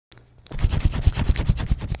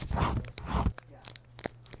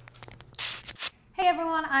Hey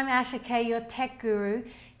everyone, I'm Asha K, your tech guru.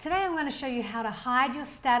 Today I'm going to show you how to hide your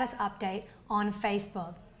status update on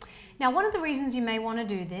Facebook. Now, one of the reasons you may want to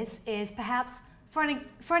do this is perhaps, for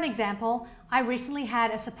an example, I recently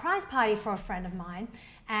had a surprise party for a friend of mine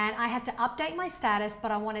and I had to update my status,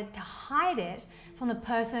 but I wanted to hide it from the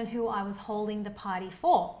person who I was holding the party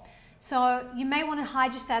for. So you may want to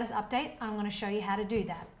hide your status update. I'm going to show you how to do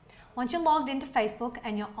that. Once you're logged into Facebook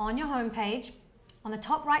and you're on your home page, on the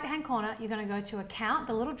top right hand corner, you're going to go to Account,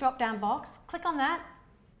 the little drop down box, click on that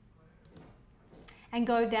and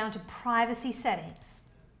go down to Privacy Settings.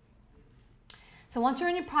 So once you're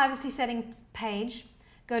in your Privacy Settings page,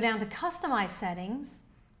 go down to Customize Settings,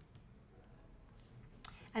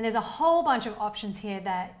 and there's a whole bunch of options here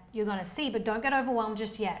that you're going to see, but don't get overwhelmed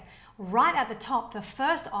just yet. Right at the top, the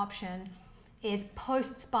first option is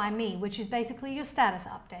Posts by Me, which is basically your status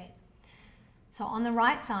update. So on the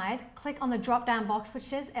right side, click on the drop down box which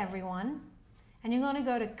says Everyone, and you're going to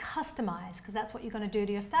go to Customize because that's what you're going to do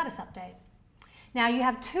to your status update. Now you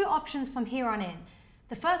have two options from here on in.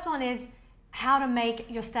 The first one is how to make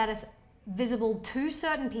your status visible to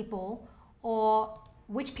certain people or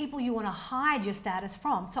which people you want to hide your status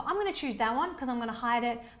from. So I'm going to choose that one because I'm going to hide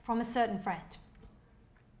it from a certain friend.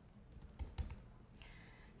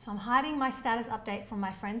 So I'm hiding my status update from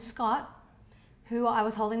my friend Scott, who I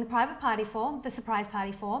was holding the private party for, the surprise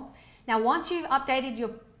party for. Now, once you've updated your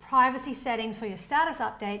privacy settings for your status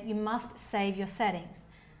update, you must save your settings.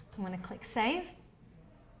 I'm going to click Save.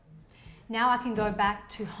 Now I can go back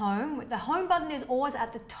to Home. The Home button is always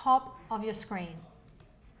at the top of your screen.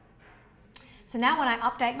 So now when I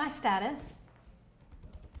update my status,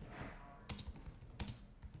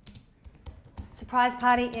 surprise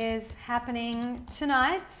party is happening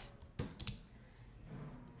tonight,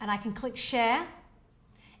 and I can click Share.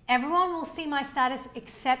 Everyone will see my status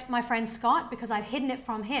except my friend Scott because I've hidden it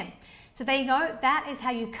from him. So there you go. That is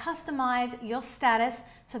how you customize your status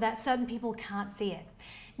so that certain people can't see it.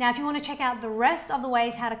 Now, if you want to check out the rest of the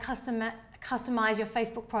ways how to customize your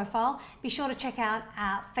Facebook profile, be sure to check out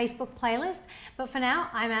our Facebook playlist. But for now,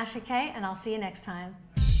 I'm Asha K, and I'll see you next time.